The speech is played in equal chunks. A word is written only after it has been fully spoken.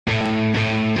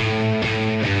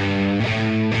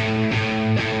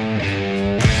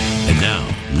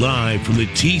live from the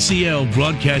TCL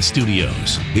Broadcast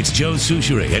Studios. It's Joe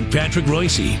Souchere and Patrick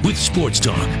Royce with Sports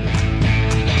Talk.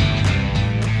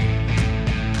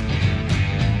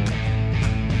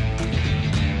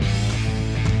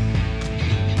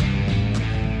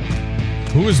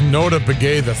 Who is Nota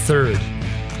Begay III?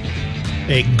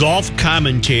 A golf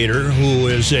commentator who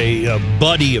is a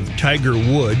buddy of Tiger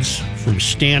Woods from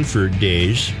Stanford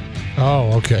days.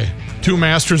 Oh, okay. 2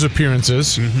 Masters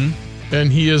appearances. Mm-hmm. And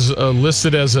he is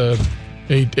listed as a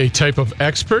type of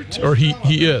expert, or he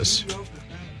is?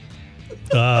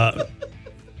 Yeah,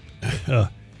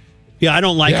 I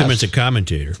don't like him as a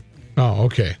commentator. Oh,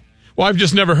 okay. Well, I've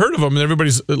just never heard of him, and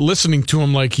everybody's listening to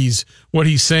him like what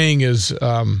he's saying is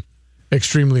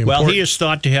extremely important. Well, he is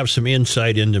thought to have some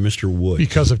insight into Mr. Woods.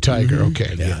 Because of Tiger,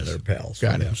 okay. Yeah, they're pals.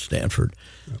 Got it. Stanford.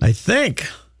 I think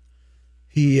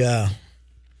he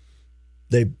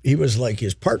was like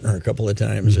his partner a couple of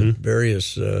times at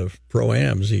various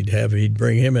pro-ams. He'd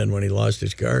bring him in when he lost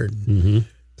his card and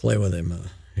play with him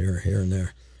here and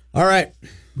there. All right.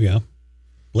 Yeah.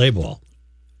 Play ball.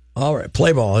 All right.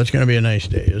 Play ball. It's going to be a nice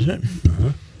day, isn't it?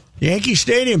 Yankee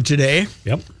Stadium today.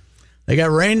 Yep. They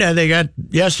got rain. They got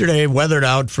yesterday weathered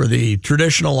out for the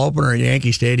traditional opener at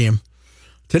Yankee Stadium.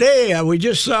 Today, we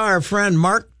just saw our friend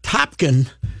Mark Topkin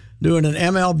doing an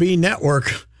MLB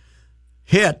Network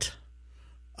hit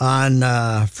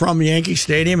on from Yankee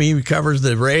Stadium. He covers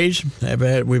the Rays.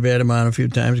 We've had him on a few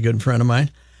times. A good friend of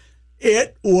mine.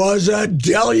 It was a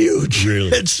deluge.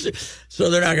 Really? So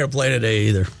they're not going to play today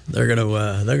either. They're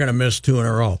going to miss 2 in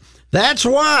a row. That's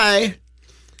why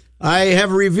I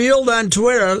have revealed on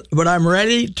Twitter, but I'm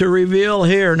ready to reveal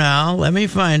here now. Let me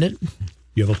find it.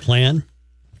 You have a plan?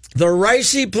 The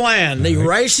Ricey plan. The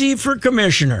Ricey for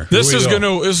commissioner. This is going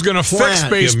to fix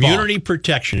baseball. Immunity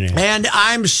Protection Act. And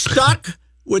I'm stuck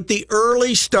with the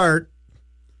early start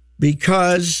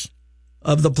because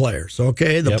of the players,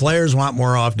 okay? The players want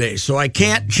more off days, so I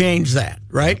can't change that,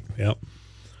 right? Yep.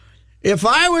 If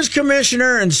I was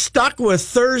commissioner and stuck with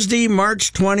Thursday,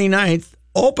 March 29th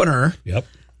opener,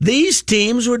 these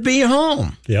teams would be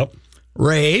home. Yep.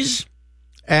 Rays,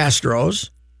 Astros,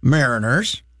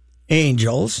 Mariners,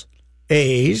 Angels,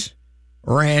 A's,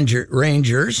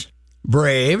 Rangers,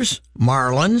 Braves,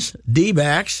 Marlins,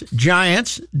 D-backs,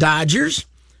 Giants, Dodgers,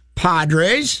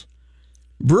 Padres,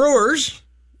 Brewers,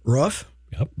 roof,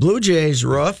 Blue Jays,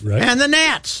 roof, and the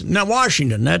Nats. Now,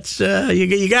 Washington. That's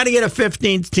you got to get a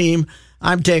 15th team.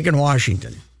 I'm taking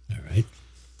Washington. All right.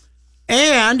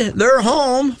 And they're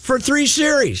home for 3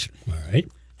 series. All right.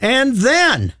 And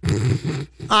then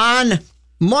on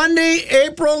Monday,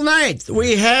 April 9th,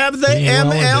 we have the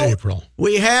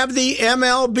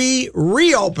MLB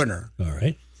reopener. All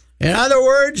right. In other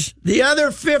words, the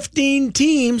other 15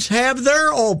 teams have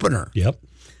their opener. Yep.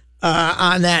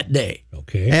 On that day.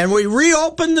 Okay. And we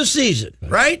reopen the season,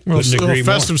 right? Well, still a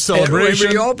festive celebration.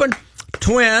 We reopen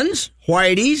Twins,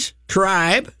 Whiteys,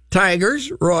 Tribe,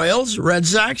 Tigers, Royals, Red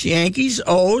Sox, Yankees,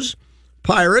 O's,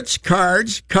 Pirates,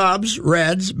 Cards, Cubs,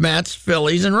 Reds, Mets,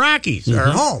 Phillies, and Rockies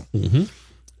are home.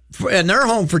 And they're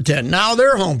home for 10. Now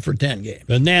they're home for 10 games.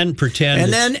 And then pretend.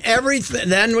 And then everything.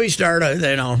 Then we start,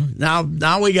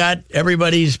 now we got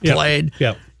everybody's played.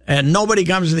 Yep. And nobody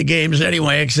comes to the games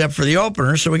anyway except for the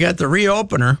opener. So we got the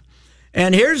reopener.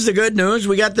 And here's the good news.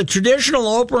 We got the traditional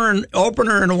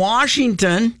opener in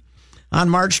Washington on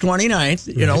March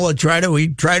 29th. You know, we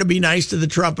try to be nice to the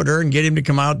trumpeter and get him to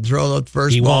come out and throw the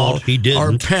first ball. He didn't.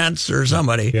 Or Pence or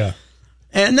somebody. Yeah.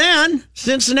 And then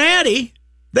Cincinnati,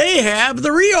 they have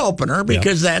the reopener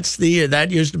because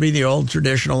that used to be the old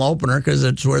traditional opener because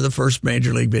it's where the first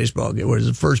Major League Baseball game was.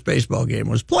 The first baseball game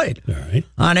was played. All right.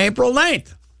 On April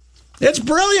 9th. It's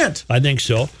brilliant. I think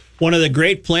so. One of the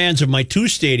great plans of my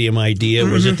 2-stadium idea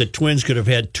was that the Twins could have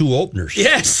had 2 openers.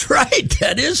 Yes, right.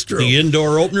 That is true. The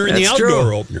indoor opener and the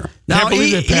outdoor opener. Now,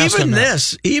 even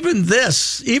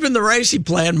the Ricey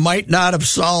plan might not have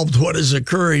solved what is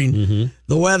occurring,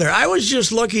 the weather. I was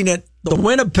just looking at the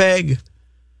Winnipeg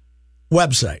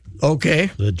website, okay?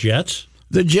 The Jets?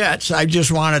 The Jets. I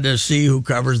just wanted to see who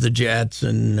covers the Jets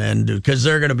and because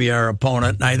they're going to be our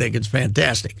opponent, and I think it's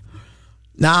fantastic.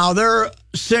 Now, they're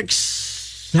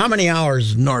how many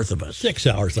hours north of us? 6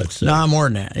 hours, let's say. No, more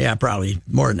than that. Yeah, probably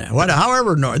more than that.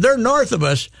 However, they're north of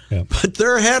us, but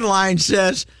their headline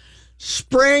says,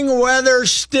 spring weather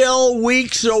still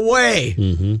weeks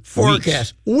away.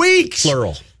 Forecast. Weeks.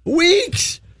 Plural.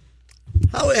 Weeks.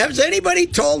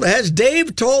 Has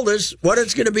Dave told us what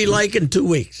it's going to be like in 2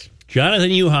 weeks? Jonathan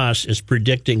Uhas is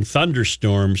predicting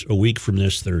thunderstorms a week from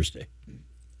this Thursday.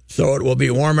 So it will be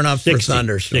warm enough for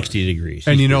thunderstorms. 60 degrees.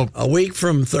 And, A week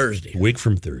from Thursday.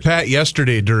 Pat,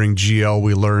 yesterday during GL,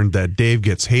 we learned that Dave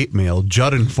gets hate mail.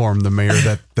 Judd informed the mayor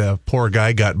that the poor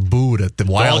guy got booed at the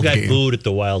Wild game. Got booed at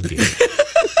the Wild game.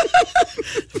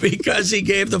 Because he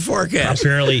gave the forecast.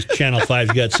 Apparently, Channel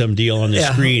 5's got some deal on the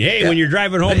screen. Hey, when you're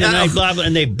driving home tonight, blah, blah,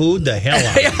 and they booed the hell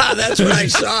out of him. Yeah, that's what I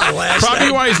saw last night.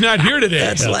 Probably why he's not here today.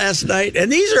 That's last night.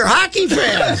 And these are hockey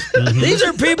fans. These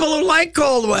are people who like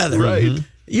cold weather. Right.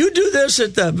 You do this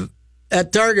at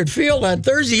Target Field on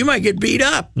Thursday, you might get beat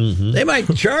up. They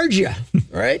might charge you,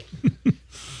 right?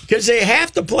 Because they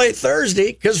have to play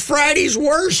Thursday because Friday's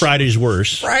worse. Friday's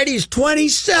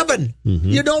 27.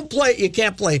 You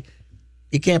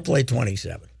can't play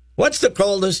 27. What's the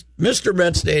coldest? Mr.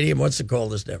 Met Stadium, what's the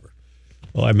coldest ever?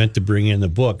 Oh, I meant to bring in the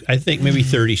book. I think maybe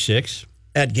 36.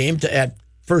 At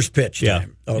first pitch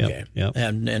time. Yeah. Okay. Yep.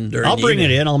 And during I'll bring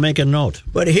it in. I'll make a note.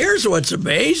 But here's what's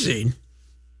amazing.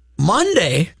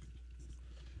 Monday,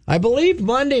 I believe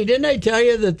Monday, didn't I tell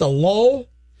you that the low,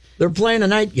 they're playing a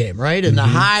night game, right? And the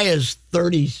high is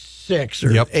 36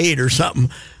 or 8 or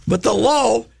something. But the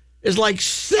low is like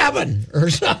 7 or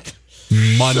something.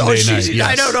 Monday night,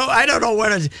 yes. I don't know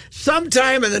when it's.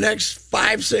 Sometime in the next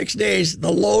 5-6 days,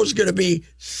 the low's going to be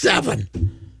 7.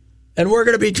 And we're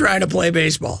going to be trying to play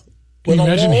baseball. Can you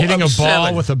imagine hitting a ball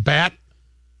 7. with a bat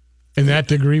in that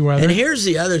degree weather? And here's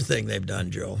the other thing they've done,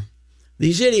 Joe.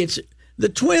 These idiots, the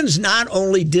Twins not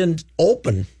only didn't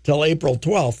open till April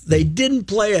 12th, they didn't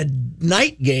play a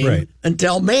night game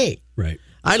until May. Right.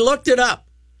 I looked it up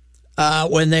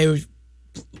when they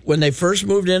first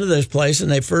moved into this place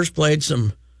and they first played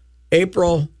some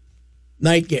April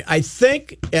night game. I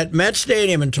think at Met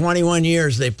Stadium in 21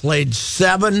 years, they played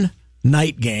 7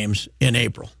 night games in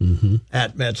April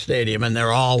at Met Stadium, and they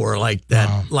all were like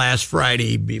that last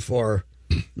Friday before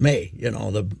May,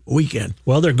 the weekend.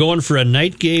 Well, they're going for a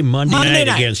night game Monday night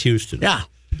against Houston. Yeah.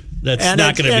 That's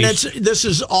not going to be... This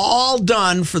is all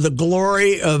done for the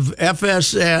glory of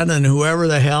FSN and whoever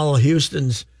the hell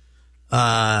Houston's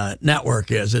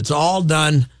network is. It's all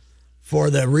done for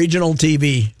the regional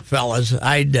TV fellas.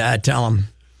 I'd tell them.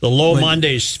 The low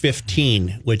Monday's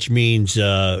 15, which means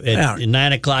at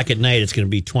 9 o'clock at night, it's going to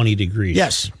be 20 degrees.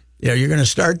 Yes. Yeah, you're going to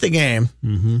start the game,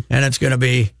 and it's going to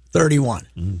be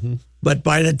 31. But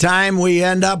by the time we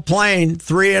end up playing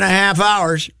 3.5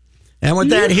 hours, and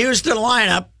with that Houston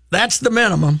lineup, that's the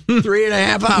minimum,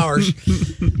 3.5 hours.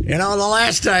 The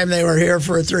last time they were here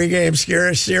for a 3-game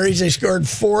series, they scored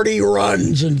 40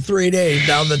 runs in 3 days.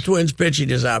 Now, the Twins' pitching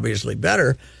is obviously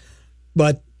better,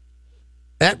 but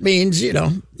that means, you're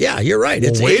right.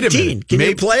 It's 18. Can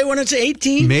you play when it's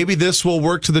 18? Maybe this will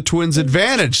work to the Twins'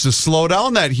 advantage to slow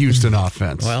down that Houston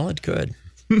offense. Well, it could.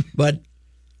 But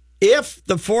if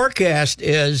the forecast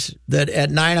is that at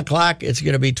 9 o'clock it's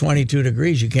going to be 22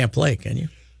 degrees, you can't play, can you?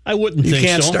 I wouldn't think so. You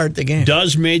can't start the game.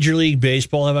 Does Major League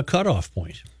Baseball have a cutoff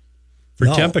point for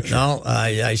temperature? No,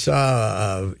 I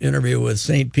saw an interview with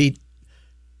St. Pete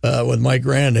with Mike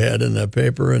Randhead in the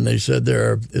paper, and they said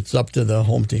it's up to the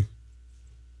home team.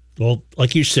 Well,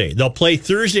 like you say, they'll play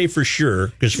Thursday for sure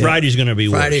because Friday's going to be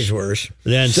worse. Friday's worse.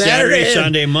 Then Saturday,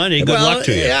 Sunday, Monday, good luck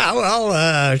to you. Yeah,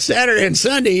 well, Saturday and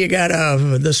Sunday, you got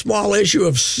the small issue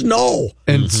of snow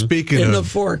and speaking in of the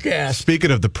forecast.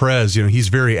 Speaking of the Prez, he's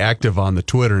very active on the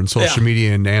Twitter and social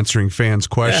media and answering fans'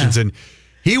 questions. And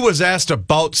he was asked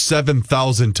about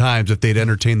 7,000 times if they'd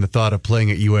entertain the thought of playing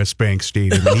at U.S. Bank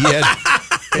Stadium.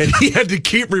 And he had to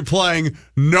keep replying,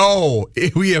 no,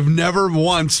 we have never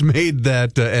once made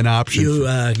that an option.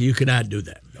 You cannot do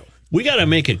that. No. We got to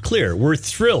make it clear. We're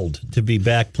thrilled to be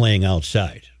back playing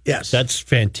outside. Yes. That's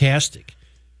fantastic.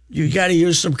 You got to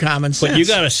use some common sense. But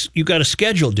you got to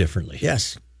schedule differently.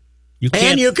 Yes. You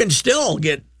can't, and you can still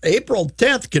get April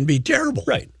 10th can be terrible.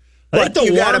 Right. But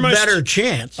you got a better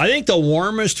chance. I think the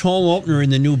warmest home opener in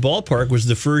the new ballpark was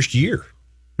the first year.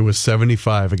 It was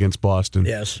 75 against Boston.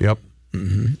 Yes. Yep.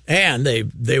 Mm-hmm. And they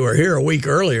were here a week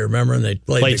earlier, remember, and they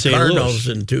played the Cardinals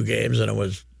in 2 games, and it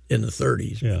was in the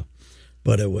 30s. Yeah.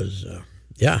 But it was,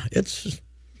 it's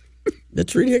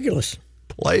ridiculous.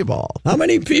 Play ball. How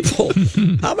many of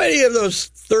those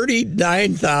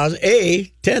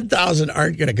 39,000, 10,000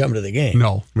 aren't going to come to the game?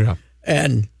 No, yeah.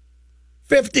 And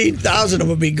 15,000 of them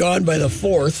will be gone by the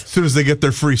 4th. As soon as they get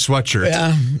their free sweatshirt.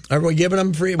 Yeah. Are we giving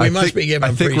them free? We must be giving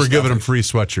them free I think we're stuff. giving them free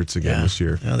sweatshirts again this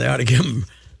year. They ought to give them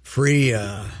free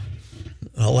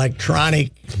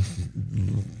electronic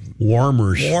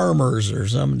warmers or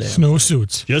some damn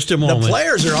snowsuits. Just a moment. The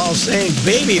players are all saying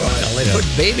baby oil. They put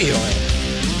baby oil.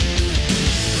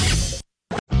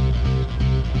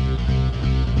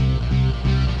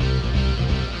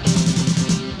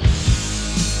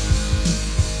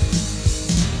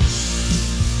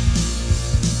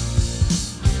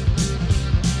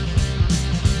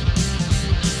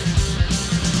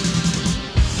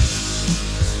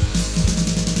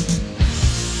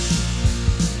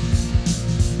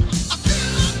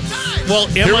 Well,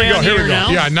 am Here we I go. on Here the we air go. now?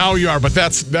 Yeah, now you are, but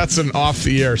that's an off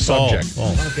the air subject.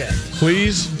 Okay.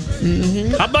 Please.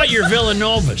 How about your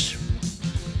Villanovas?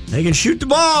 They can shoot the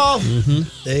ball.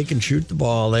 They can shoot the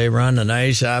ball. They run a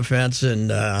nice offense and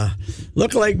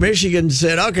look like Michigan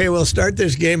said, okay, we'll start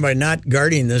this game by not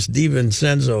guarding this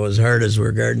DiVincenzo as hard as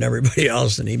we're guarding everybody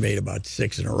else, and he made about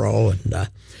 6 in a row. And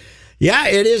yeah,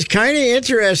 it is kind of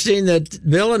interesting that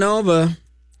Villanova,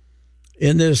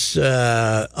 in this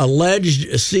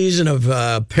alleged season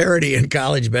of parity in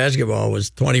college basketball, was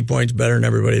 20 points better than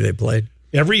everybody they played.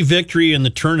 Every victory in the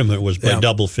tournament was by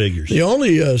double figures. The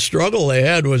only struggle they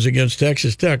had was against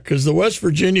Texas Tech because the West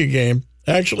Virginia game,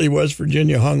 actually West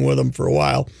Virginia hung with them for a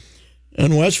while,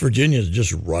 and West Virginia is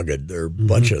just rugged. They're a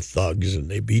bunch of thugs, and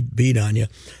they beat on you.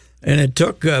 And it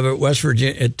took Villanova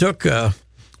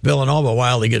a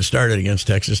while to get started against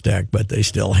Texas Tech, but they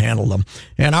still handled them.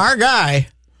 And our guy,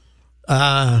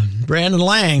 Brandon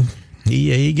Lang,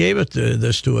 he gave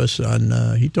this to us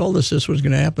on. He told us this was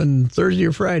going to happen Thursday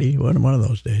or Friday, one of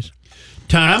those days.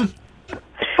 Tom?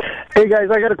 Hey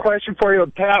guys, I got a question for you,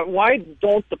 Pat. Why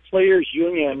doesn't the players'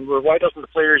 union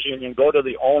go to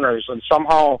the owners and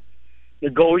somehow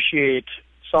negotiate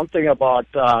something about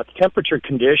temperature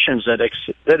conditions that it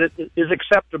is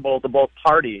acceptable to both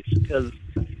parties? Because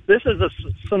this is a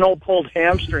snow-pulled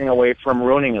hamstring away from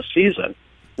ruining a season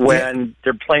when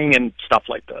they're playing in stuff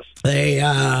like this.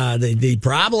 The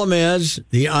problem is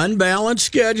the unbalanced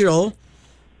schedule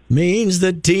means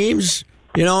that teams,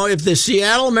 if the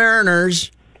Seattle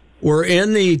Mariners were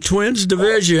in the Twins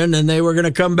division and they were going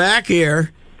to come back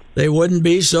here, they wouldn't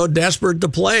be so desperate to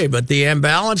play. But the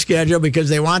imbalanced schedule, because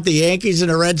they want the Yankees and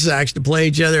the Red Sox to play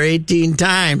each other 18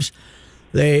 times,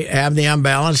 they have the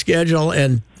unbalanced schedule,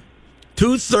 and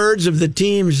 2/3 of the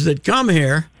teams that come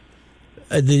here,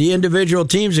 the individual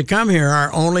teams that come here,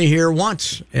 are only here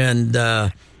once, and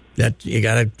that you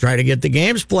got to try to get the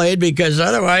games played, because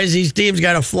otherwise these teams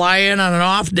got to fly in on an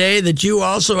off day that you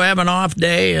also have an off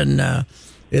day, and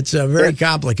it's very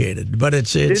complicated. But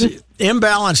it's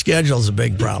imbalanced schedule is a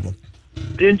big problem.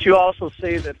 Didn't you also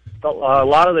say that a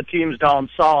lot of the teams down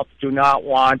south do not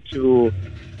want to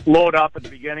load up at the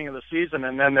beginning of the season,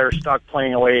 and then they're stuck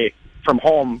playing away from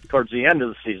home towards the end of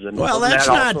the season? Well, that's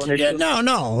not.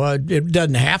 No. It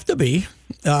doesn't have to be.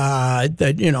 As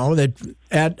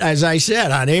I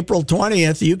said, on April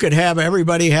 20th, you could have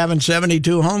everybody having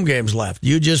 72 home games left.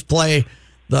 You just play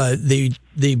the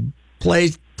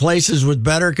places with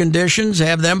better conditions,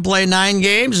 have them play 9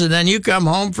 games, and then you come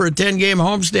home for a 10-game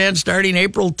homestand starting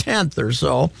April 10th or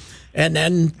so. And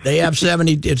then they have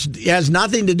 70. It has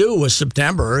nothing to do with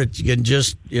September. You can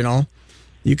just, you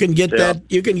can get that.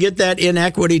 You can get that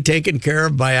inequity taken care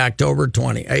of by April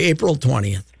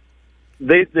 20th.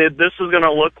 This is going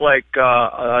to look like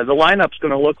the lineup's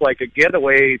going to look like a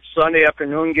getaway Sunday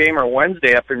afternoon game or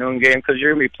Wednesday afternoon game, because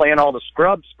you're going to be playing all the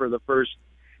scrubs for the first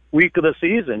week of the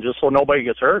season, just so nobody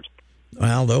gets hurt.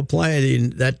 Well, they'll play.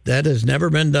 That has never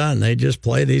been done. They just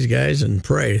play these guys and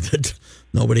pray that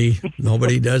nobody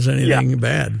does anything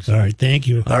bad. All right, thank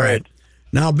you. All right.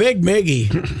 Now, Big Miggy.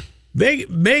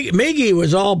 Miggy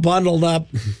was all bundled up.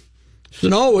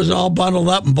 Snow was all bundled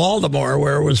up in Baltimore,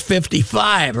 where it was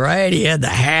 55, right? He had the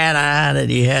hat on,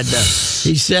 and he had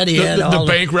he said he had the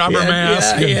bank robber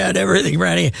mask. Yeah, he had everything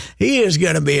ready. He is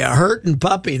going to be a hurting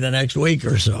puppy the next week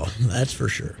or so. That's for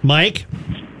sure. Mike?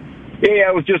 Hey,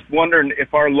 I was just wondering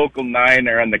if our local 9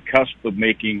 are on the cusp of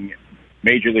making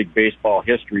Major League Baseball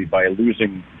history by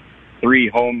losing 3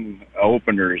 home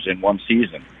openers in one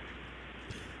season.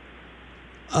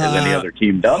 Has any other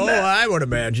team done that? I would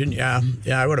imagine, yeah.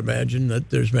 I would imagine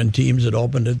that there's been teams that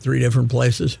opened at 3 different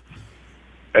places.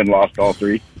 And lost all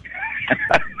 3?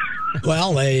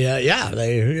 Well,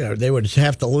 they would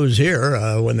have to lose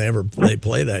here when they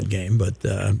play that game. But,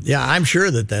 I'm sure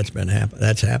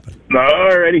that's happened.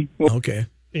 All righty. Okay.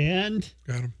 And?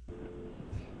 Got him.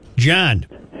 John.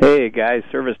 Hey, guys.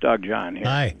 Service Dog John here.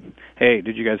 Hi. Hey,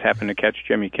 did you guys happen to catch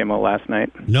Jimmy Kimmel last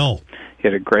night? No. He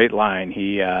had a great line.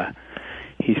 He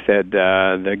said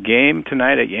the game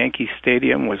tonight at Yankee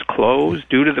Stadium was closed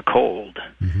due to the cold.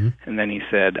 Mm-hmm. And then he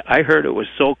said, I heard it was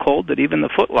so cold that even the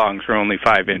footlongs were only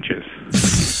 5 inches.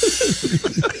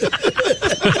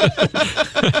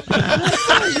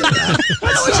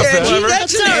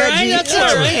 That's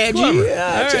all right.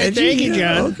 All right, thank you,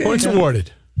 John. Okay. Points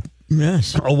awarded.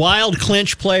 Yes. A wild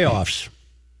clinch playoffs.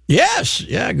 Yes,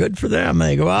 good for them.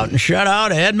 They go out and shut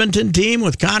out an Edmonton team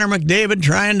with Connor McDavid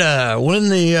trying to win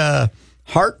the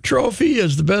Hart Trophy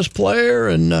as the best player,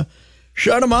 and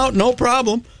shut them out, no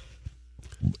problem,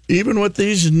 even with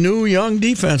these new young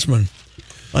defensemen.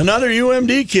 Another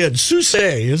UMD kid, Susie.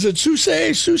 Is it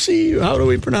Susie? Susie? How do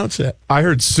we pronounce that? I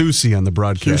heard Susie on the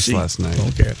broadcast Susie? last night.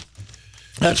 Okay.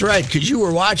 That's right, because you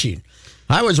were watching.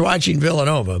 I was watching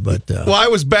Villanova, but... Well, I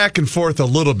was back and forth a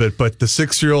little bit, but the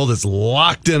 6-year-old is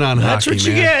locked in on that's hockey, what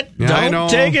you man. get. Yeah, Don't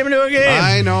take him to a game.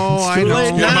 I know. late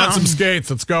Get him now. on some skates.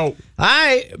 Let's go.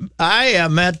 I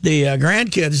met the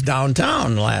grandkids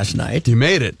downtown last night, You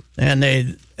made it. and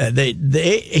the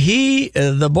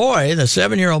boy, the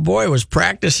 7-year-old boy, was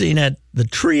practicing at the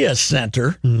Tria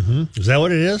Center. Is that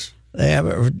what it is? They have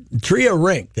a Tria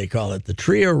Rink. They call it the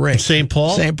Tria Rink. St.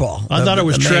 Paul? St. Paul. I thought it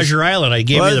was Treasure Island. I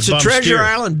gave Well, you the it's a bump Treasure steer.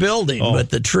 Island building, Oh. but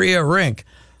the Tria Rink.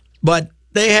 But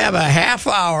they have a half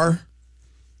hour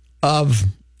of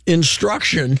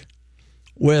instruction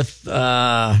with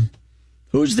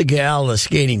who's the gal, the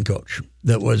skating coach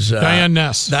that was Diane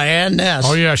Ness. Diane Ness.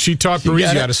 Oh, yeah. She taught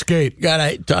Parisi how to skate.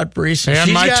 Taught Parisi. And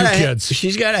She's my got 2 a- kids.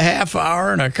 She's got a half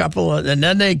hour and and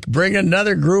then they bring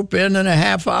another group in a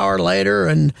half hour later,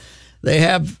 and they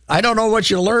have, I don't know what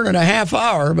you learn in a half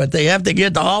hour, but they have to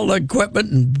get all the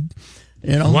equipment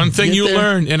and, One thing get you there.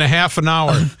 learn in a half an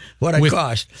hour. What it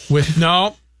cost.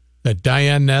 That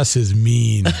Diane Ness is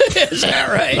mean. Is that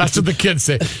right? That's what the kids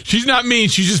say. She's not mean.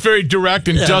 She's just very direct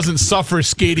and doesn't suffer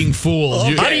skating fools.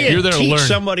 How do you You're there to teach learn.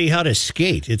 somebody how to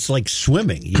skate? It's like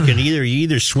swimming. You can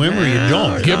either swim or you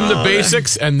don't. Give them the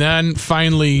basics and then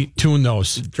finally tune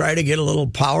those. Try to get a little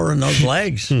power in those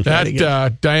legs. Try to That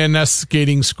get- Diane Ness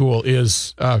skating school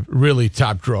is really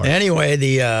top drawer. Anyway,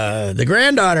 the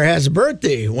granddaughter has a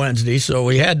birthday Wednesday, so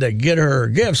we had to get her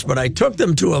gifts. But I took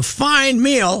them to a fine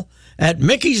meal at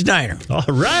Mickey's Diner. All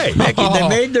right. They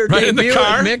made their right in the debut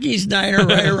car? at Mickey's Diner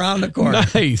right around the corner.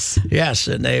 Nice. Yes,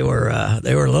 and they were a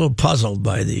little puzzled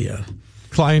by the.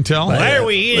 Clientele. Why are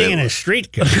we eating in a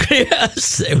street car?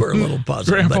 Yes, they were a little puzzled.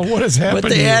 Grandpa, what is happening? But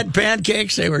they had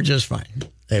pancakes. They were just fine.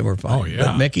 They were fine. Oh,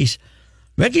 yeah. But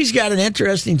Mickey's got an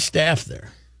interesting staff there.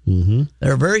 Mm-hmm.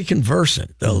 They're very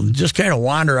conversant. They'll just kind of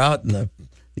wander out in the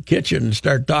kitchen and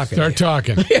start talking. Start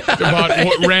talking about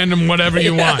what random whatever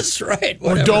you want. That's right. Or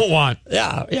whatever. don't want.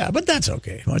 Yeah, but that's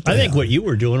okay. What the I think hell? what you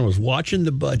were doing was watching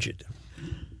the budget.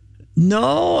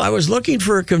 No, I was looking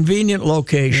for a convenient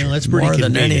location. Yeah, that's pretty more than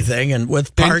convenient. anything, and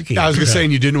with parking. I was going to say,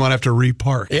 and you didn't want to have to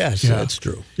repark. Yes, Yeah. that's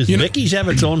true. Does Mickey's have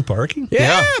its own parking?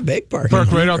 Yeah, big parking.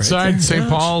 Park right outside there. St. Yeah,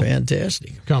 Paul. it's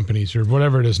fantastic. Companies or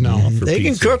whatever it is now. They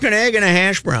can cook an egg and a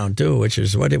hash brown too, which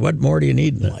is what more do you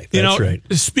need in life? You That's know, right.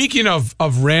 Speaking of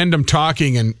random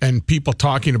talking and people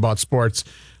talking about sports,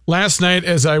 last night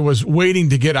as I was waiting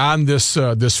to get on this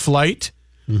flight,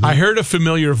 I heard a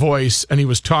familiar voice and he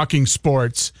was talking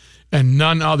sports, and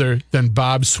none other than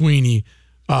Bob Sweeney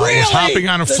was Really? hopping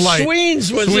on a The flight.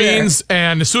 Sweens was Sweens,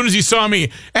 and as soon as he saw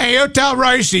me, hey, you tell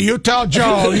Ricey, you tell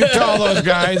Joe, you tell those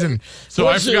guys, and so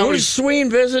I forgot. Who's Sween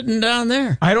visiting down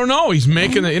there? I don't know. He's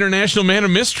making the International Man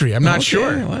of Mystery. I'm not Okay,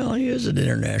 sure. Well, he is an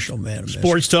international man. of mystery.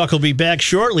 Sports Talk will be back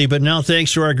shortly, but now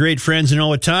thanks to our great friends in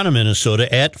Owatonna,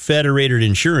 Minnesota at Federated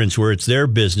Insurance, where it's their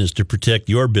business to protect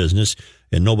your business,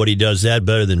 and nobody does that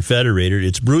better than Federated.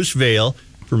 It's Bruce Vail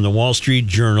from the Wall Street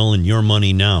Journal and Your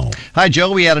Money Now. Hi,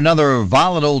 Joe. We had another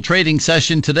volatile trading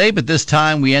session today, but this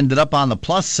time we ended up on the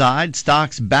plus side.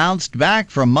 Stocks bounced back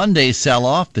from Monday's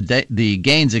sell-off, the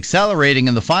gains accelerating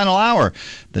in the final hour.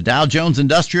 The Dow Jones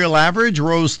Industrial Average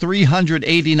rose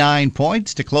 389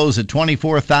 points to close at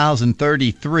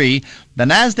 24,033. The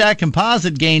Nasdaq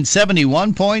Composite gained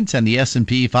 71 points, and the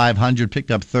S&P 500 picked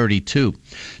up 32.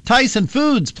 Tyson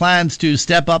Foods plans to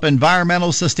step up environmental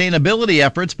sustainability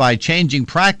efforts by changing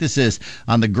practices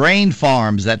on the grain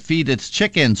farms that feed its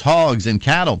chickens, hogs, and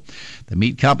cattle. The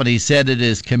meat company said it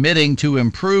is committing to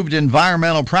improved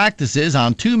environmental practices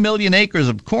on 2 million acres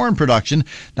of corn production.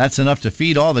 That's enough to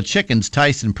feed all the chickens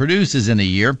Tyson produces in a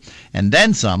year, and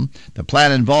then some. The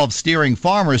plan involves steering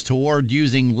farmers toward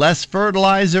using less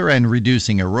fertilizer and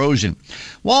reducing erosion.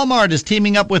 Walmart is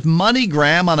teaming up with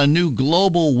MoneyGram on a new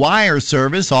global wire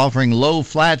service offering low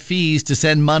flat fees to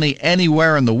send money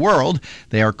anywhere in the world.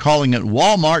 They are calling it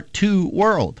Walmart to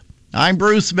World. I'm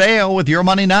Bruce Vail with Your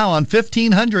Money Now on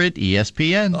 1500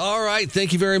 ESPN. All right,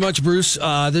 thank you very much, Bruce.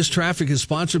 This traffic is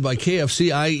sponsored by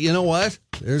KFC. You know what?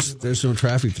 There's no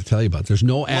traffic to tell you about. There's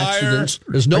no accidents.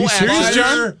 There's no Are you serious, accidents.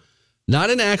 John? Not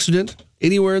an accident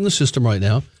anywhere in the system right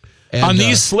now. And, On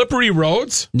these slippery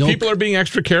roads, no- people are being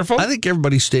extra careful? I think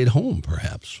everybody stayed home,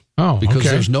 perhaps. Oh, because okay.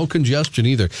 there's no congestion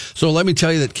either. So let me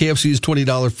tell you that KFC's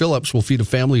 $20 fill-ups will feed a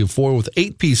family of 4 with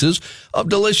 8 pieces of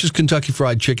delicious Kentucky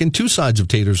Fried Chicken, 2 sides of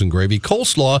taters and gravy,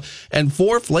 coleslaw, and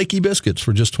 4 flaky biscuits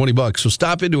for just $20. So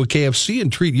stop into a KFC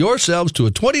and treat yourselves to a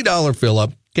 $20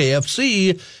 fill-up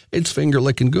KFC, it's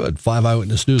finger-licking good. 5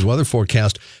 Eyewitness News weather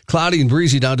forecast. Cloudy and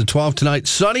breezy down to 12 tonight.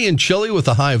 Sunny and chilly with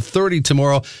a high of 30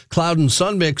 tomorrow. Cloud and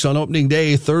sun mix on opening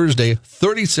day, Thursday.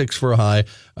 36 for a high.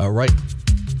 Right.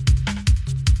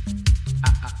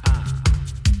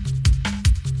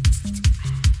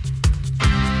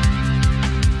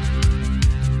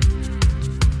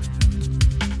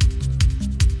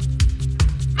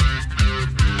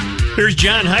 Here's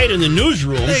John Hyde in the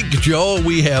newsroom. Thank you, Joe.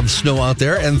 We have snow out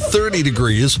there and 30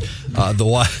 degrees.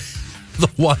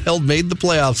 The Wild made the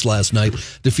playoffs last night,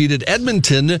 defeated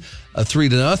Edmonton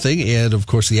 3-0, and of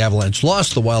course the Avalanche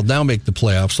lost. The Wild now make the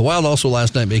playoffs. The Wild also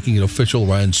last night making it official.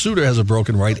 Ryan Suter has a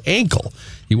broken right ankle.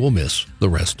 He will miss the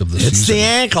rest of the season. It's the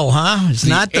ankle, huh? It's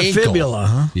not the fibula,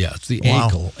 huh? Yeah, it's the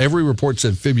ankle. Every report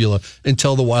said fibula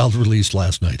until the Wild released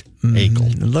last night. Ankle.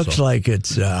 It looks like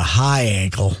it's a high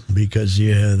ankle because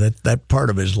that part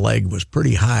of his leg was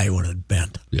pretty high when it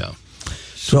bent. Yeah.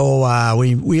 So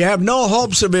we have no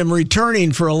hopes of him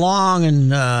returning for a long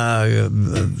and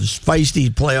feisty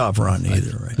playoff run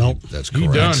either. Right? Nope, that's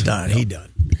correct. That's done. He done.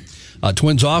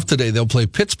 Twins off today. They'll play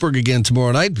Pittsburgh again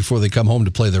tomorrow night before they come home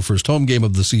to play their first home game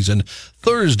of the season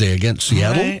Thursday against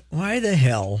Seattle. Why the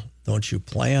hell don't you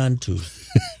play on Tuesday?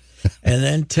 And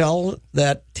then tell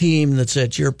that team that's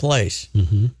at your place.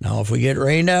 Mm-hmm. Now, if we get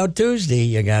rained out Tuesday,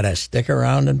 you got to stick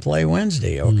around and play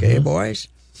Wednesday, okay, boys?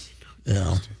 You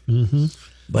know. Mm-hmm.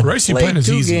 But Racing play plan is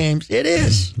 2 easy. games. It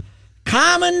is.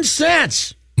 Common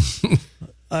sense.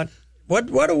 What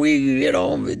do we,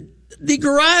 the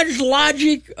garage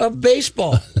logic of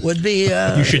baseball would be...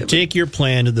 you should take your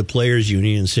plan to the Players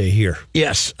Union and say, here.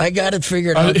 Yes, I got it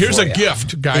figured out. Here's for a you.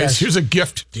 gift, guys. Yes. Here's a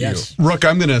gift to you. Rook,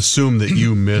 I'm going to assume that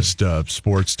you missed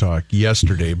Sports Talk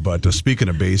yesterday, but speaking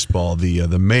of baseball, the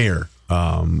mayor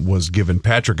was giving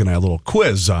Patrick and I a little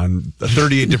quiz on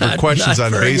 38 different questions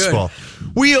on baseball.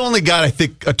 Good. We only got, I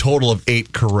think, a total of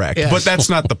 8 correct, but that's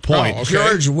not the point. Oh, okay.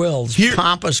 George Will's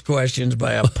pompous questions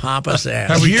by a pompous ass.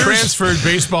 Have we transferred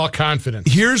baseball confidence?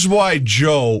 Here's why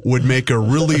Joe would make a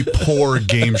really poor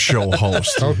game show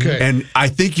host. Okay. And I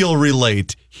think you'll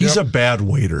relate. He's a bad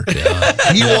waiter.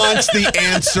 Yeah. He wants the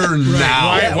answer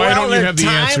now. Why don't you have the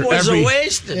answer? Time was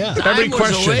wasted. Every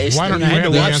question. Why don't you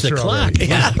have the answer?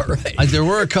 Yeah, right. There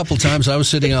were a couple times I was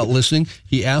sitting out listening.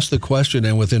 He asked the question,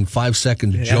 and within 5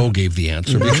 seconds, Joe gave the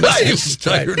answer because he was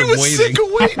tired of waiting. Sick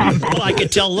of waiting. Well, I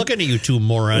could tell looking at you two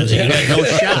morons. You had no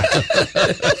shot.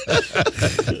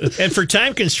 And for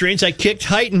time constraints, I kicked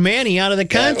Height and Manny out of the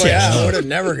contest. Yeah, would have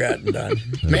never gotten done.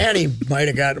 Manny might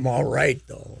have gotten them all right,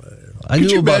 though. I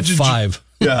knew about 5.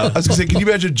 Yeah, I was going to say, can you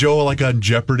imagine Joe like on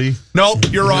Jeopardy? Nope,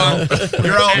 you're wrong.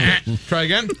 You're out. Try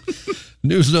again.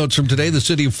 News notes from today. The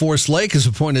city of Forest Lake has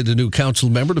appointed a new council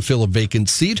member to fill a vacant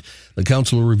seat. The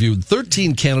council reviewed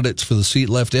 13 candidates for the seat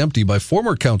left empty by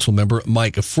former council member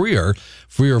Mike Freer.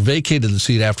 Freer vacated the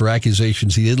seat after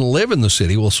accusations he didn't live in the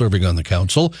city while serving on the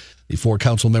council. The 4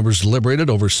 council members deliberated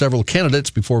over several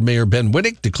candidates before Mayor Ben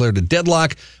Winnick declared a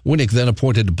deadlock. Winnick then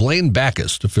appointed Blaine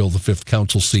Backus to fill the 5th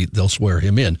council seat. They'll swear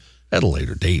him in at a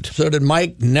later date. So did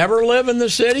Mike never live in the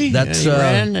city? That's he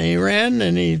ran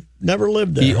and he never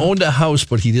lived there. He owned a house,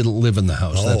 but he didn't live in the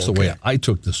house. That's the way I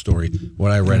took the story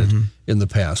when I read it in the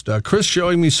past. Chris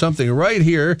showing me something right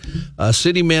here.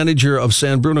 City manager of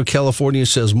San Bruno, California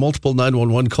says multiple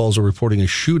 911 calls are reporting a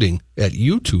shooting at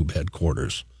YouTube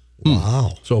headquarters.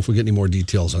 Wow. So if we get any more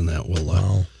details on that,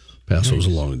 we'll pass those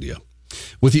along to you.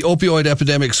 With the opioid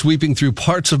epidemic sweeping through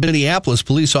parts of Minneapolis,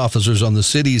 police officers on the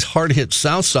city's hard-hit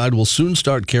south side will soon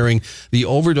start carrying the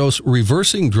overdose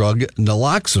reversing drug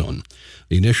naloxone.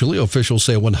 Initially, officials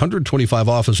say 125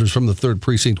 officers from the 3rd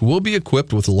Precinct will be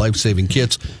equipped with the life-saving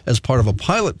kits as part of a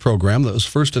pilot program that was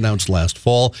first announced last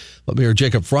fall. But Mayor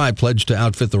Jacob Fry pledged to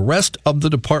outfit the rest of the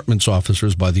department's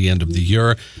officers by the end of the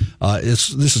year.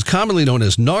 This is commonly known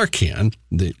as Narcan.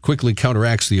 That quickly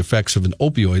counteracts the effects of an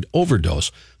opioid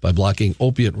overdose by blocking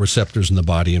opiate receptors in the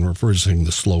body and reversing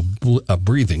the slow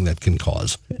breathing that can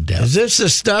cause death. Is this the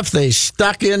stuff they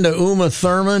stuck into Uma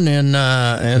Thurman in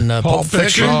Pulp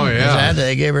Fiction? Oh, yeah.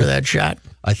 They gave her that shot?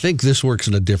 I think this works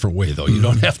in a different way, though. You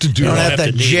don't have to do You don't have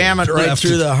to jam it right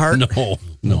through the heart?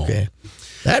 No. Okay.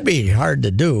 That'd be hard to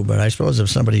do, but I suppose if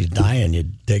somebody's dying,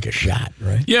 you'd take a shot,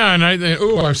 right? Yeah, and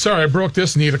I'm sorry, I broke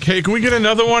this, Nita. Okay, can we get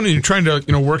another one? And you're trying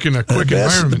to, work in a quick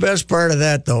environment. The best part of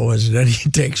that, though, was that he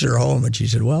takes her home, and she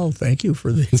said, "Well, thank you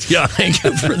for the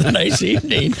nice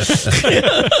evening.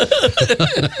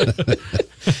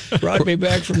 Brought me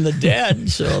back from the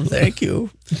dead, so thank you."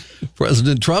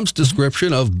 President Trump's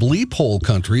description of bleep hole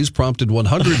countries prompted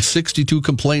 162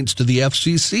 complaints to the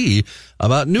FCC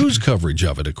about news coverage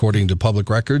of it, according to public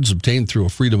records obtained through a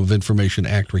Freedom of Information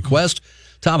Act request.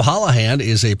 Tom Holohan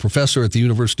is a professor at the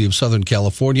University of Southern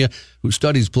California who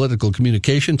studies political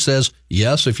communication, says,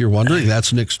 yes, if you're wondering,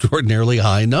 that's an extraordinarily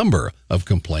high number of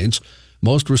complaints.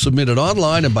 Most were submitted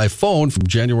online and by phone from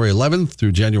January 11th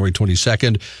through January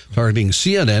 22nd, targeting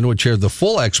CNN, which shared the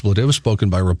full expletive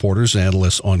spoken by reporters and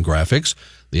analysts on graphics.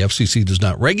 The FCC does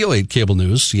not regulate cable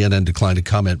news. CNN declined to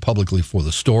comment publicly for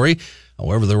the story.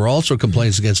 However, there were also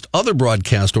complaints against other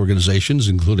broadcast organizations,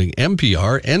 including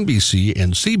NPR, NBC,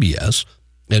 and CBS.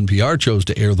 NPR chose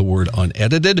to air the word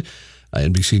unedited.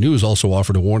 NBC News also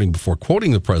offered a warning before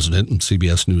quoting the president, and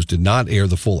CBS News did not air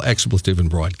the full expletive in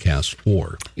broadcast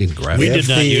or in graphics. We did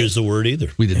not use the word either.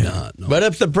 We did not. No. But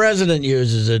if the president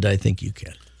uses it, I think you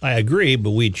can. I agree,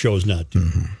 but we chose not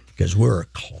to. Because we're a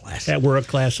class. Yeah, we're a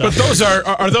class. But those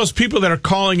are those people that are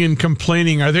calling and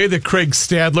complaining, are they the Craig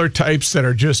Stadler types that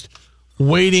are just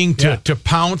waiting to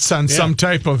pounce on some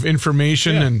type of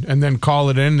information and then call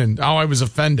it in and, I was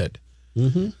offended?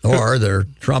 Or they're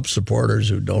Trump supporters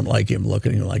who don't like him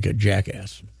looking like a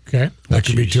jackass. Okay, that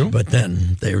could be too. But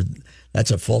then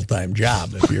that's a full-time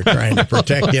job if you're trying to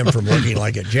protect him from looking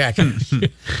like a jackass.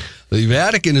 The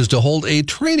Vatican is to hold a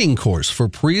training course for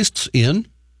priests in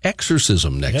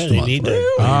exorcism next month.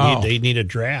 They need a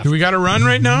draft. Do we got to run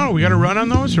right now? We got to run on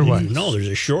those or what? No, there's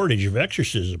a shortage of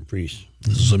exorcism priests.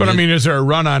 But I mean, is there a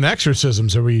run on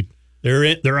exorcisms? Are we?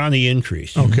 They're on the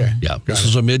increase. Okay. Yeah. This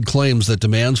is amid claims that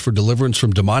demands for deliverance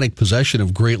from demonic possession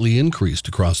have greatly increased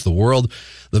across the world.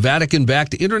 The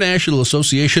Vatican-backed International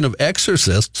Association of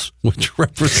Exorcists, which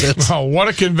represents... Oh, what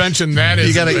a convention that is.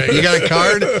 You got a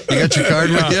card? You got your card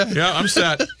with you? Yeah, I'm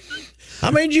set. How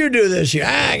many did you do this year?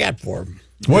 I got 4.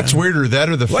 What's weirder, that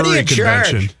or the furry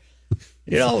convention? Charge?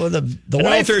 You know, the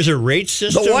wife. There's a rate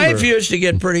system. The wife used to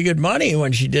get pretty good money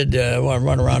when she did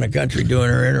run around the country doing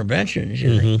her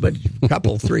interventions. But a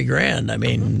couple, $3,000. I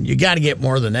mean, you got to get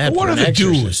more than that. What are the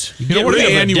dues? You know, what are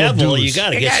the annual dues? You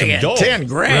got to get some dough.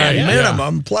 $10,000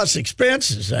 minimum plus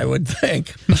expenses, I would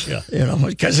think. You know,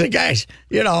 because the guys,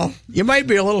 you know, you might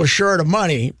be a little short of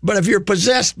money, but if you're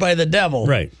possessed by the devil,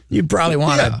 you'd probably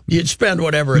want to. You'd spend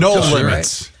whatever. No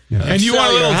limits. Right? Yeah. And you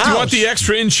want do you want the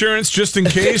extra insurance just in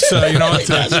case? You know,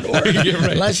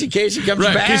 unless in case he comes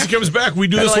back. In case he comes back, we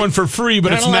do this one for free,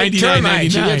 but it's $99.99. You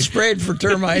get sprayed for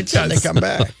termites and they come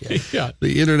back.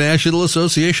 The International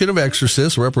Association of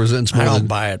Exorcists represents more I don't than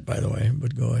buy it, by the way,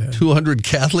 but go ahead. 200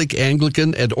 Catholic,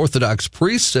 Anglican, and Orthodox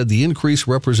priests said the increase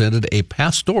represented a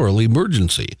pastoral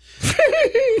emergency.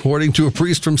 According to a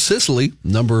priest from Sicily,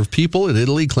 the number of people in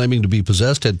Italy claiming to be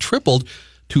possessed had tripled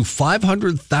to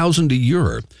 500,000 a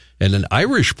year. And an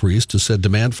Irish priest has said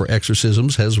demand for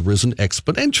exorcisms has risen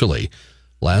exponentially.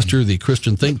 Last year, the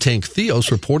Christian think tank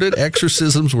Theos reported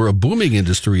exorcisms were a booming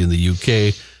industry in the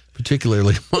UK,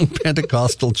 particularly among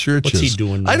Pentecostal churches. What's he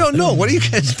doing now? I don't know. What are you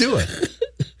guys doing?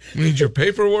 Need your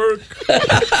paperwork? I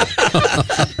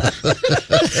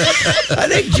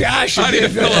think Josh should be a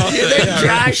good. You think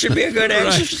Josh should be a good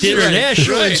exorcist?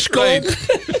 International in scope.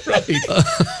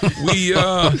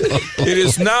 It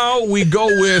is now we go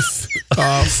with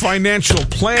financial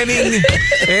planning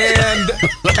and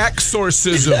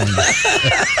exorcism.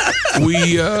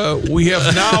 We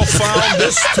have now found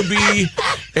this to be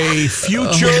a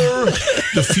future.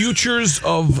 The futures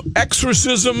of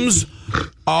exorcisms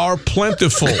are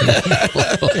plentiful.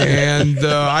 And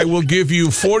I will give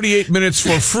you 48 minutes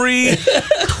for free,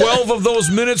 12 of those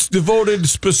minutes devoted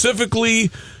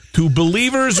specifically to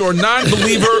believers or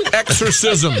non-believer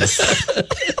exorcisms.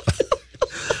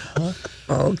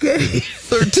 Okay.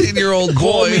 13-year-old boy.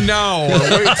 Call me now or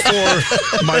wait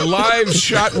for my live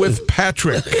shot with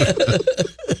Patrick.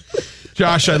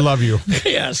 Josh, I love you.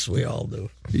 Yes, we all do.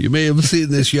 You may have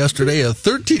seen this yesterday. A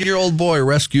 13-year-old boy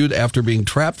rescued after being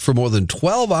trapped for more than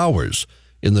 12 hours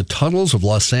in the tunnels of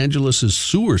Los Angeles'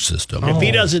 sewer system. If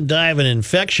he doesn't die of an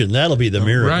infection, that'll be the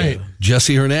miracle. Right.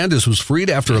 Jesse Hernandez was freed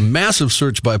after a massive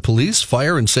search by police,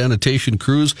 fire, and sanitation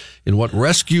crews in what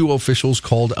rescue officials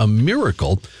called a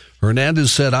miracle.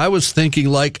 Hernandez said, "I was thinking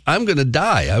like, I'm going to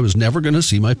die. I was never going to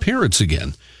see my parents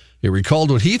again." He recalled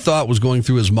what he thought was going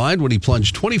through his mind when he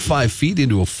plunged 25 feet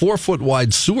into a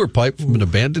 4-foot-wide sewer pipe from an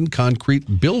abandoned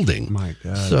concrete building. My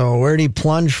God. So where did he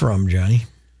plunge from, Johnny?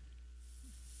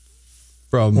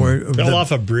 From Fell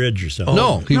off a bridge or something.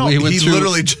 No, he went he through,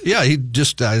 literally. Yeah, he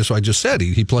just. That's what I just said.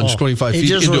 He plunged 25 feet. He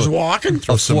just into was walking.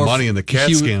 Throw some money in the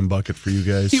CAT scan bucket for you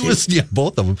guys. He was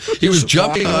both of them. He was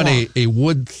jumping on a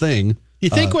wood thing You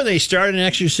think when they start an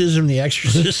exorcism, the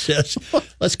exorcist says,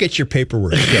 "Let's get your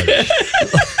paperwork together."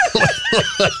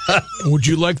 Would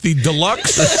you like the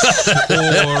deluxe? Or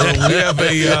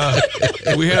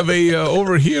we have a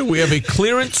over here. We have a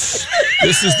clearance.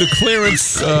 This is the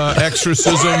clearance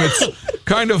exorcism. It's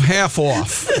kind of half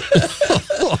off.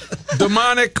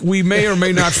 Demonic. We may or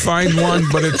may not find one,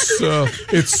 but it's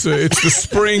the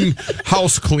spring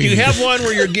house clean. You have one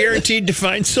where you're guaranteed to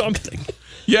find something.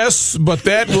 Yes, but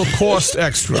that will cost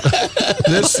extra.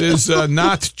 This is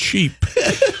not cheap.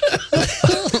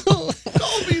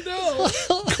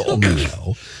 Call me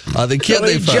now. The kid So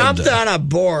they he found. jumped on a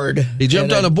board. He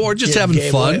jumped on a board, just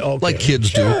having fun, Okay. like kids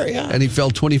Sure, do, yeah. and he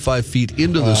fell 25 feet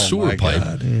into the sewer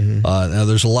pipe. Now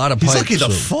there's a lot of He's pipes. lucky the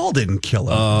so- fall didn't kill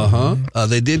him.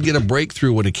 They did get a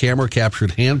breakthrough when a camera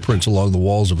captured handprints along the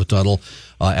walls of a tunnel.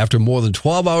 After more than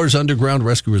 12 hours underground,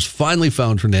 rescuers finally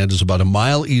found Hernandez about a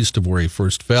mile east of where he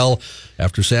first fell.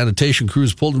 After sanitation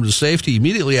crews pulled him to safety, he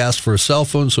immediately asked for a cell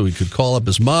phone so he could call up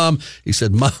his mom. He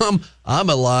said, "Mom, I'm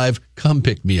alive. Come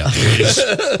pick me up, please."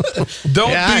 Don't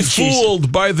Yeah, be she's-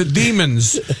 fooled by the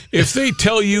demons. If they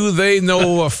tell you they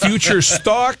know a future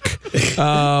stock,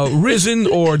 risen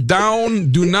or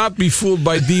down, do not be fooled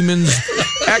by demons.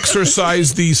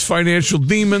 Exorcise these financial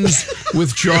demons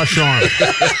with Josh Arnott.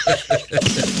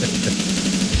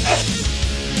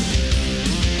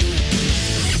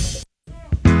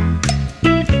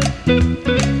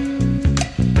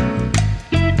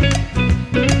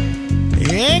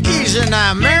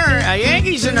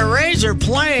 Yankees and the Rays are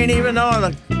playing, even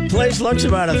though the place looks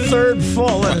about a third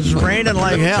full and it's raining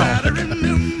like hell.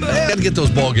 Got to get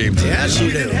those ball games in. Yes,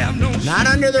 you do. Not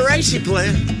under the race you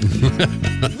play.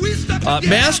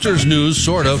 Masters news,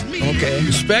 sort of. Okay.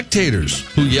 Spectators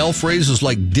who yell phrases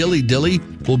like "dilly dilly"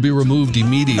 will be removed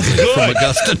immediately from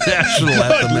Augusta National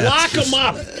at the Masters.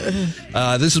 Lock them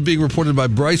up. This is being reported by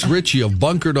Bryce Ritchie of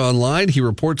Bunkered Online. He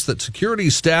reports that security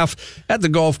staff at the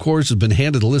golf course has been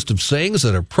handed a list of sayings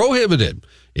that are prohibited.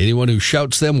 Anyone who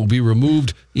shouts them will be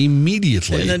removed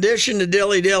immediately. In addition to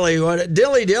Dilly Dilly,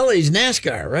 Dilly Dilly's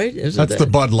NASCAR, right? Isn't That's that?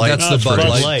 the Bud Light. That's the Bud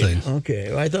Light thing.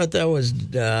 Okay, I thought that was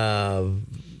the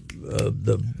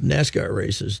NASCAR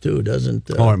races too. Doesn't?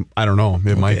 I don't know.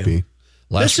 It might be.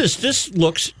 This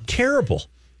looks terrible.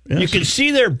 You can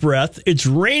see their breath. It's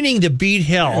raining to beat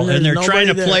hell, and they're trying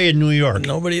to play in New York.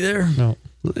 Nobody there. No.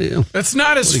 Yeah. It's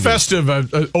not as festive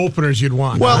openers you'd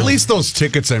want. Well, at least those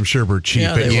tickets, I'm sure, were cheap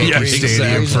Yeah, at they Yankee were.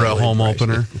 Stadium for a Exactly. home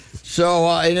opener. So,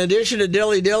 in addition to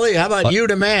Dilly Dilly, how about You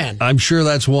the Man? I'm sure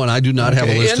that's one. I do not have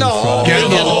a Okay, list in the in front hole. of Get me.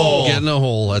 in the hole. Get in the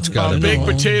hole. That's got it. baked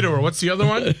potato, or what's the other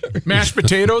one? Mashed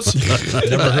potatoes.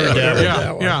 Never heard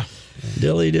that one. Yeah, yeah.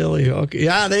 Dilly Dilly. Okay.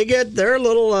 Yeah, they're a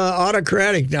little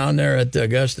autocratic down there at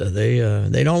Augusta.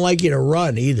 They don't like you to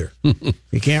run either.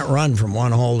 You can't run from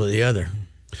one hole to the other.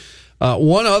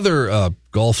 One other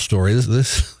golf story.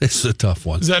 This is a tough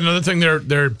one. Is that another thing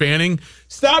they're banning?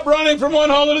 Stop running from one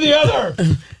hole to the other.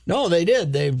 No, they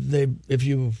did. They if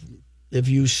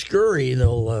you scurry,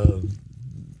 they'll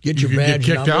get your You can get badge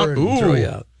kicked number out? and throw Ooh.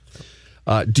 you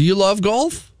out. Do you love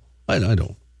golf? I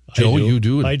don't. Joe, do. you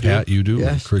do, and I do. Pat, you do, and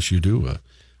Yes. Chris, you do.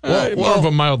 More of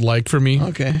a mild like for me.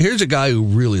 Okay. Here's a guy who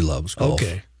really loves golf.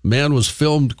 Okay. Man was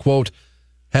filmed, quote,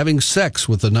 having sex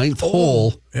with the ninth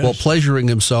hole while pleasuring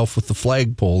himself with the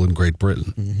flagpole in Great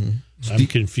Britain. I'm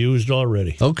confused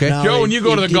already. Okay. Now, Joe, when you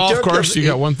go to the he golf took course, you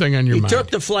got one thing on your He mind. took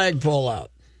the flagpole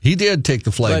out. He did take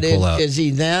the But flagpole out. is he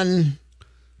then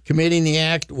committing the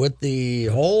act with the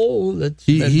hole that's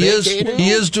He been vacated?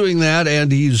 is doing that,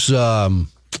 and he's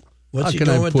What's how he can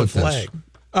doing I with put the this? flag?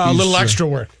 A little extra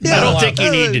work. I don't think you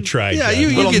need to try. Yeah, John. you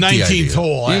Little get the 19th idea.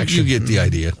 hole You action. get the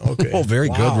idea. Okay. Oh, very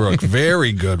good, Wow. Rook.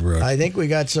 Very good, Rook. I think we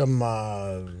got some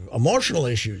emotional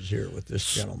issues here with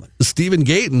this gentleman. Stephen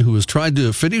Gayton, who was trying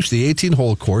to finish the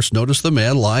 18-hole course, noticed the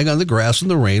man lying on the grass in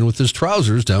the rain with his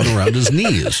trousers down around his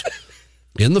knees.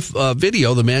 In the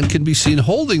video, the man can be seen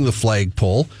holding the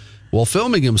flagpole while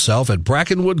filming himself at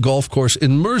Brackenwood Golf Course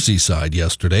in Merseyside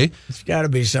yesterday. It's got to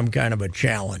be some kind of a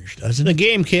challenge, doesn't The it?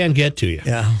 game can get to you.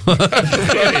 Yeah.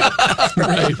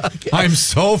 I'm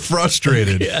so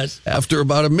frustrated. Yes. After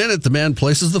about a minute, the man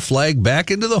places the flag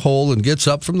back into the hole and gets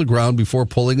up from the ground before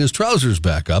pulling his trousers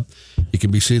back up. He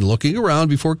can be seen looking around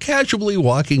before casually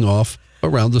walking off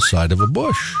around the side of a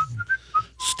bush.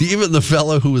 Stephen, the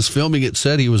fellow who was filming it,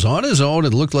 said he was on his own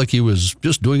and looked like he was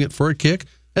just doing it for a kick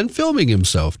and filming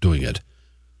himself doing it.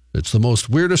 It's the most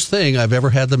weirdest thing I've ever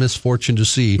had the misfortune to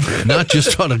see, not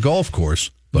just on a golf course,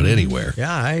 but anywhere.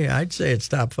 Yeah, I'd say it's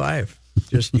top 5.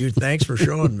 Just you. Thanks for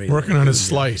showing me. Working on his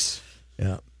slice.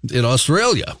 Yeah. In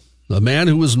Australia, a man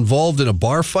who was involved in a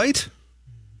bar fight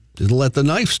didn't let the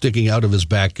knife sticking out of his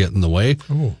back get in the way.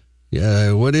 Ooh. Yeah,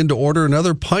 I went in to order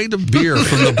another pint of beer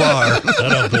from the bar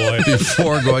boy.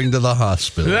 before going to the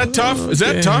hospital. Is that tough? Is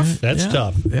that tough? That's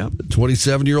tough. Yeah. The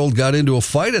 27-year-old got into a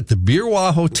fight at the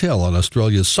Birwa Hotel on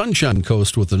Australia's Sunshine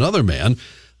Coast with another man.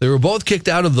 They were both kicked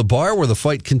out of the bar where the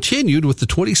fight continued, with the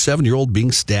 27-year-old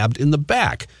being stabbed in the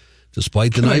back.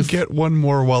 Despite the Can I knife, get one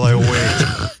more while I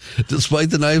wait? Despite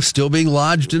the knife still being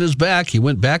lodged in his back, he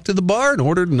went back to the bar and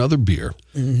ordered another beer.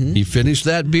 He finished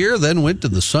that beer, then went to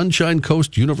the Sunshine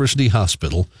Coast University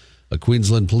Hospital. A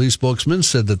Queensland police spokesman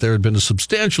said that there had been a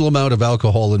substantial amount of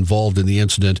alcohol involved in the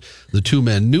incident. The two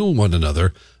men knew one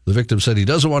another. The victim said he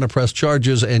doesn't want to press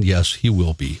charges, and yes, he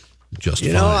will be just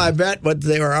fine. I bet what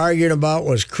they were arguing about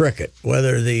was cricket,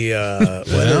 whether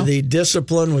the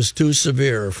discipline was too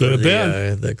severe for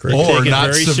the cricket. Or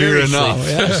not severe enough. Oh,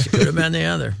 yes, could have been the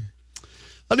other.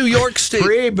 A New York State...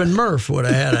 Preeb and Murph would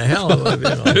have had a hell of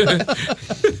a...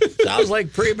 Sounds like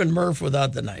Preeb and Murph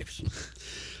without the knives.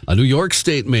 A New York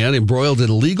State man embroiled in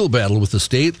a legal battle with the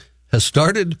state has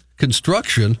started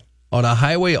construction on a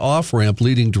highway off-ramp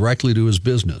leading directly to his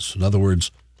business. In other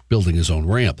words, building his own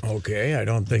ramp. Okay, I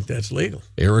don't think that's legal.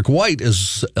 Eric White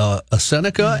is a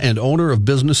Seneca and owner of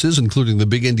businesses, including the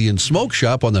Big Indian Smoke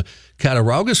Shop on the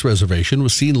Cattaraugus Reservation,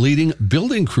 was seen leading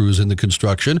building crews in the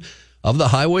construction of the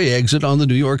highway exit on the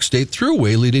New York State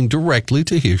Thruway leading directly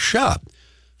to his shop.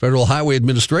 Federal Highway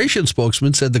Administration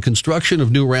spokesman said the construction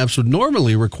of new ramps would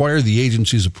normally require the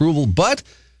agency's approval, but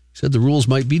said the rules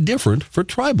might be different for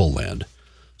tribal land.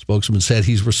 Spokesman said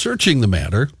he's researching the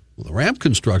matter. Well, the ramp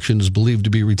construction is believed to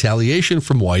be retaliation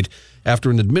from White after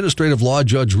an administrative law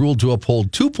judge ruled to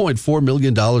uphold $2.4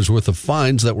 million worth of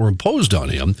fines that were imposed on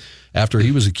him after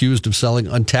he was accused of selling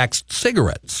untaxed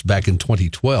cigarettes back in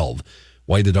 2012.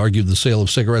 White had argued the sale of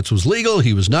cigarettes was legal.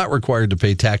 He was not required to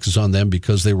pay taxes on them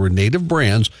because they were native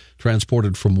brands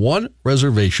transported from one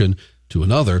reservation to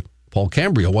another. Paul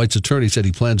Cambria, White's attorney, said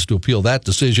he plans to appeal that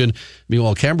decision.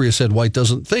 Meanwhile, Cambria said White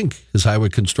doesn't think his highway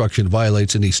construction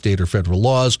violates any state or federal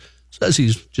laws, says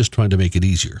he's just trying to make it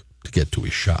easier to get to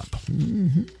his shop.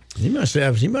 Mm-hmm.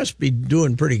 He must be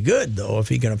doing pretty good, though, if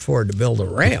he can afford to build a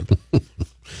ramp. We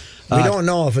don't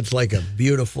know if it's like a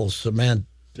beautiful cement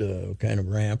kind of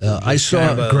ramp. I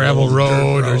saw a gravel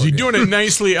road, or is he doing it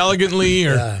nicely, elegantly?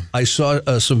 Or I saw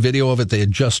some video of it. They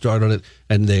had just started it,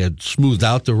 and they had smoothed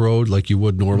out the road like you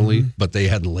would normally, but they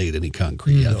hadn't laid any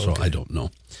concrete yet, so I don't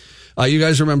know. You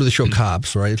guys remember the show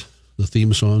Cops, right? The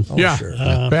theme song? Oh, yeah. Sure.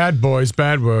 Bad Boys,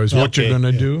 what you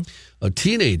gonna do? A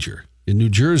teenager in New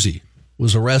Jersey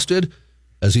was arrested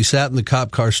as he sat in the cop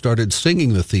car, started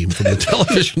singing the theme from the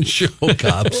television show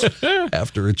Cops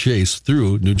after a chase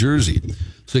through New Jersey.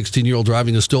 16-year-old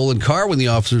driving a stolen car when the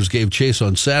officers gave chase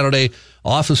on Saturday.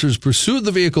 Officers pursued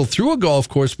the vehicle through a golf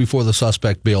course before the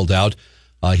suspect bailed out.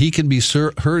 He can be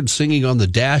heard singing on the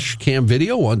dash cam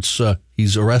video once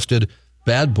he's arrested.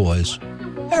 Bad Boys.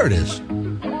 There it is.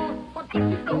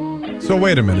 So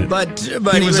wait a minute. But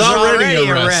he was already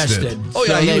arrested. Oh,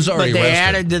 yeah, he was already arrested. But they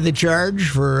arrested. added to the charge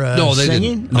for They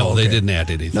singing? didn't add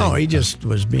anything. No, he just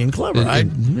was being clever.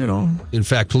 In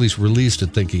fact, police released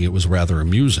it thinking it was rather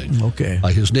amusing. Okay.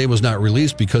 His name was not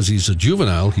released because he's a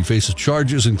juvenile. He faces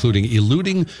charges including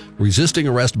eluding, resisting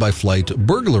arrest by flight,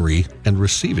 burglary, and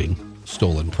receiving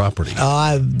stolen property.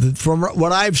 From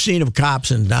what I've seen of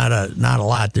cops, and not a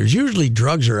lot, there's usually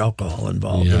drugs or alcohol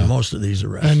involved in most of these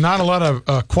arrests. And not a lot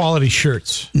of quality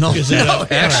shirts. No,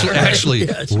 actually,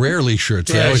 rarely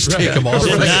shirts. They always take them off.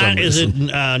 Is it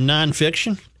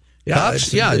nonfiction? Yeah,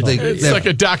 it's like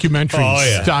a documentary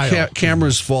style.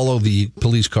 Cameras follow the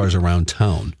police cars around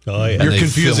town. Oh, yeah. You're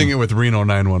confusing it with Reno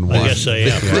 911. I guess I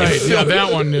am. Right, yeah,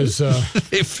 that one is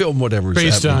they film whatever's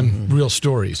based happening. on real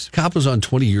stories. Cop was on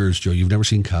 20 years, Joe. You've never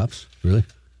seen Cops? Really?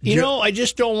 I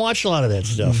just don't watch a lot of that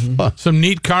stuff. Mm-hmm. Some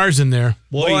neat cars in there.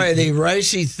 Boy, the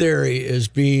Ricey theory is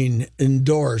being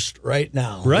endorsed right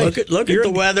now. Right. Look at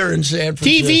the weather in San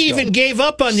Francisco. TV even gave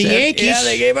up on the Yankees. Yeah,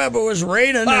 they gave up. It was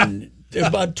raining and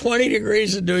about 20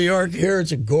 degrees in New York. Here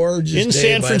it's a gorgeous in day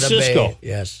San by Francisco. The Bay.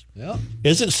 Yes. Yeah.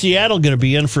 Isn't Seattle going to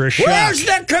be in for a shock? Where's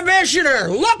the commissioner?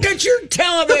 Look at your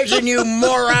television, you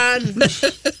moron.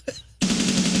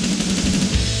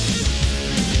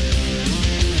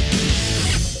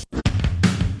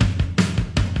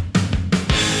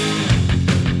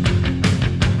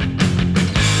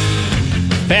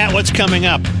 Pat, what's coming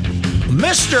up?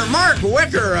 Mr. Mark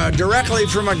Wicker, directly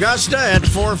from Augusta at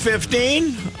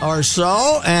 4:15 or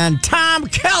so, and Tom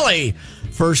Kelly,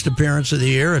 first appearance of the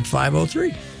year at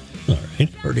 5:03. All right,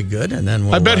 pretty good. And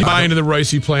then I bet he'll buy into the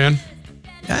Ricey plan.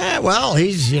 Well,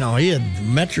 he had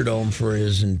Metrodome for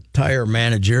his entire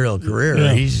managerial career.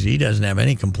 Yeah. He doesn't have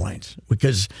any complaints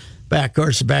because Back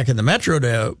in the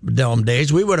Metrodome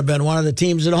days, we would have been one of the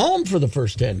teams at home for the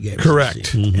first 10 games.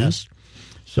 Correct. Yes.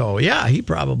 So, yeah, he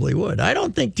probably would. I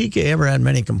don't think TK ever had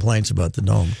many complaints about the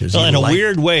Dome. Well, in a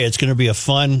weird way, it's going to be a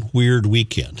fun, weird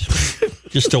weekend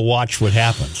just to watch what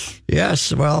happens.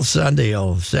 Yes, well, Saturday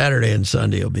and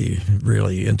Sunday will be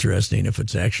really interesting if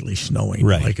it's actually snowing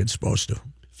like it's supposed to.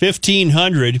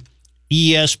 1500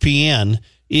 ESPN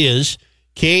is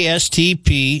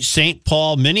KSTP, St.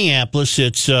 Paul, Minneapolis.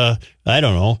 It's,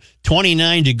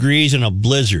 29 degrees and a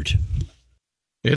blizzard.